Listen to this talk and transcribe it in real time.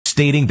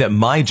stating that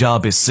my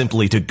job is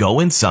simply to go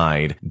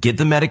inside, get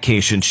the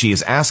medication she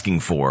is asking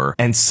for,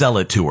 and sell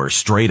it to her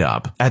straight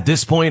up. At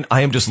this point,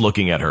 I am just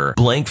looking at her,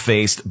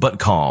 blank-faced but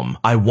calm.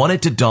 I want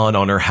it to dawn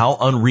on her how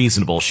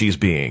unreasonable she's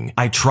being.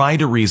 I try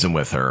to reason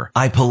with her.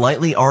 I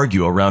politely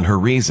argue around her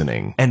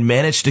reasoning, and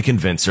manage to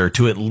convince her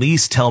to at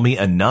least tell me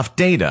enough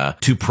data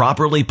to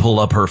properly pull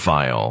up her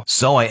file.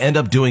 So I end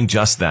up doing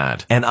just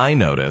that, and I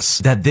notice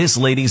that this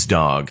lady's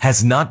dog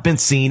has not been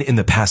seen in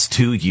the past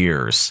 2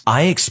 years.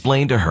 I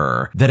explained to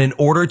her that in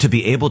order to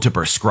be able to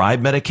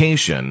prescribe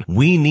medication,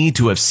 we need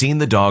to have seen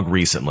the dog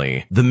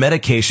recently. The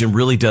medication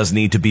really does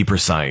need to be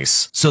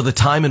precise, so the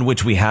time in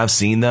which we have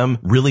seen them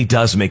really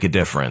does make a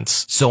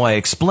difference. So I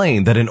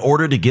explained that in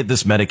order to get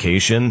this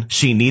medication,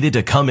 she needed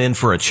to come in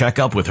for a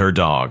checkup with her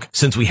dog,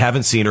 since we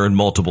haven't seen her in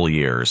multiple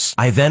years.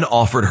 I then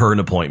offered her an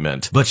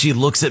appointment, but she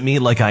looks at me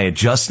like I had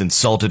just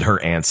insulted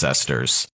her ancestors.